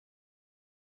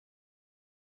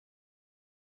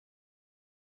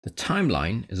The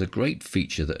timeline is a great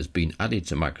feature that has been added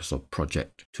to Microsoft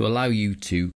Project to allow you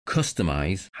to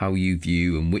customize how you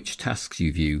view and which tasks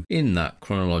you view in that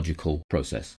chronological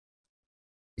process.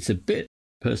 It's a bit,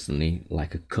 personally,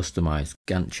 like a customized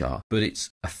Gantt chart, but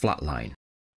it's a flat line.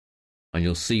 And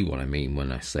you'll see what I mean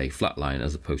when I say flat line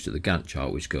as opposed to the Gantt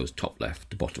chart, which goes top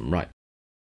left to bottom right.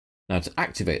 Now, to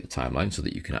activate the timeline so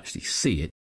that you can actually see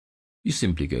it, you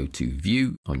simply go to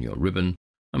View on your ribbon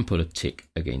and put a tick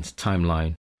against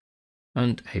Timeline.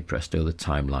 And hey presto, the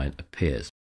timeline appears.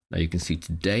 Now you can see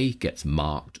today gets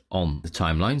marked on the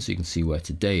timeline, so you can see where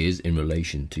today is in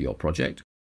relation to your project.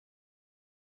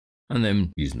 And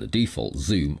then using the default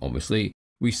zoom, obviously,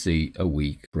 we see a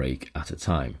week break at a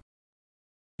time.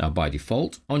 Now by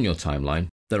default, on your timeline,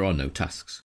 there are no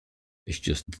tasks. It's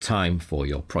just the time for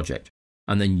your project.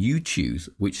 And then you choose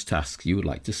which tasks you would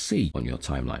like to see on your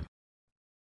timeline.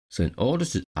 So in order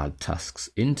to add tasks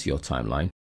into your timeline,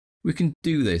 we can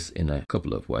do this in a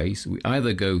couple of ways. We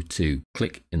either go to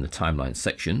click in the timeline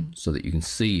section so that you can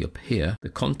see up here the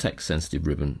context sensitive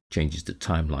ribbon changes to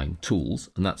timeline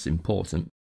tools, and that's important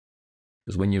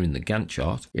because when you're in the Gantt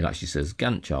chart, it actually says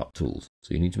Gantt chart tools.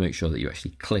 So you need to make sure that you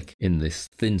actually click in this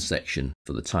thin section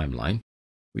for the timeline,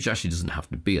 which actually doesn't have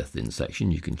to be a thin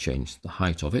section. You can change the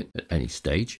height of it at any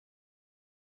stage.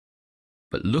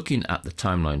 But looking at the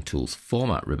timeline tools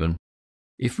format ribbon,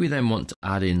 if we then want to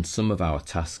add in some of our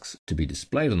tasks to be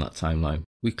displayed on that timeline,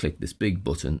 we click this big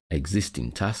button,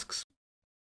 Existing Tasks,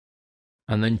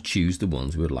 and then choose the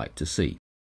ones we would like to see.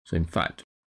 So in fact,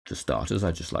 to starters,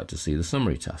 I'd just like to see the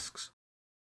summary tasks.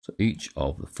 So each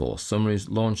of the 4 summaries: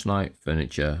 launch night,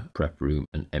 furniture, prep room,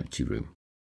 and empty room.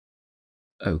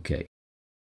 Okay.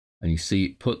 And you see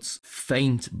it puts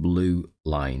faint blue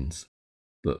lines,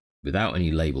 but without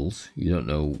any labels. You don't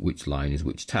know which line is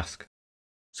which task.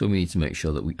 So we need to make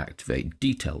sure that we activate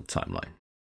detailed timeline.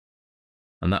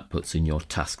 And that puts in your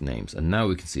task names. And now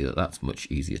we can see that that's much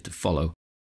easier to follow.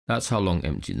 That's how long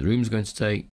emptying the room is going to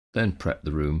take, then prep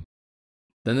the room.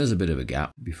 Then there's a bit of a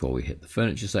gap before we hit the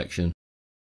furniture section.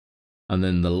 And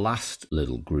then the last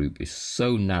little group is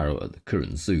so narrow at the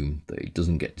current zoom that it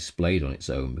doesn't get displayed on its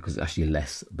own because it's actually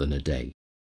less than a day.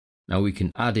 Now we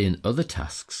can add in other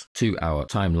tasks to our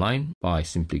timeline by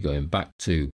simply going back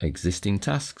to Existing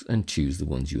Tasks and choose the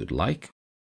ones you would like.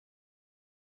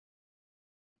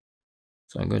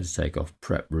 So I'm going to take off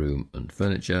prep room and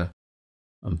furniture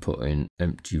and put in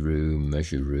empty room,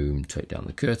 measure room, take down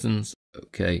the curtains.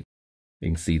 Okay. You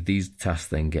can see these tasks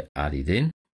then get added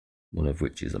in, one of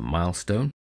which is a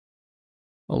milestone.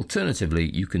 Alternatively,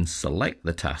 you can select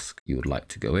the task you would like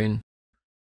to go in,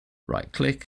 right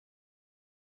click,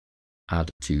 add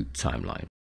to timeline,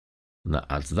 and that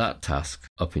adds that task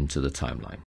up into the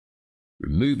timeline.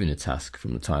 Removing a task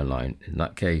from the timeline in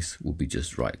that case will be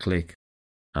just right click,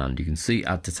 and you can see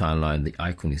add to timeline, the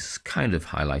icon is kind of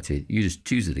highlighted. You just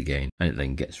choose it again and it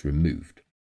then gets removed.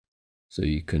 So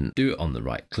you can do it on the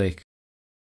right click.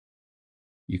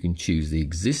 You can choose the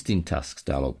existing tasks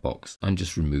dialog box and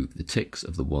just remove the ticks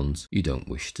of the ones you don't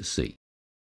wish to see.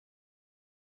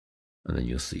 And then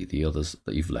you'll see the others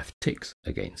that you've left ticks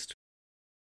against.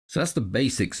 So that's the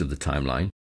basics of the timeline.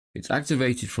 It's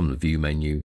activated from the view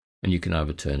menu and you can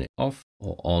either turn it off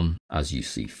or on as you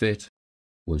see fit.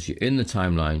 Once you're in the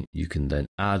timeline, you can then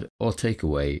add or take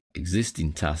away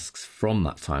existing tasks from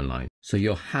that timeline. So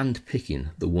you're hand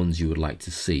picking the ones you would like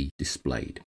to see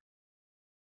displayed.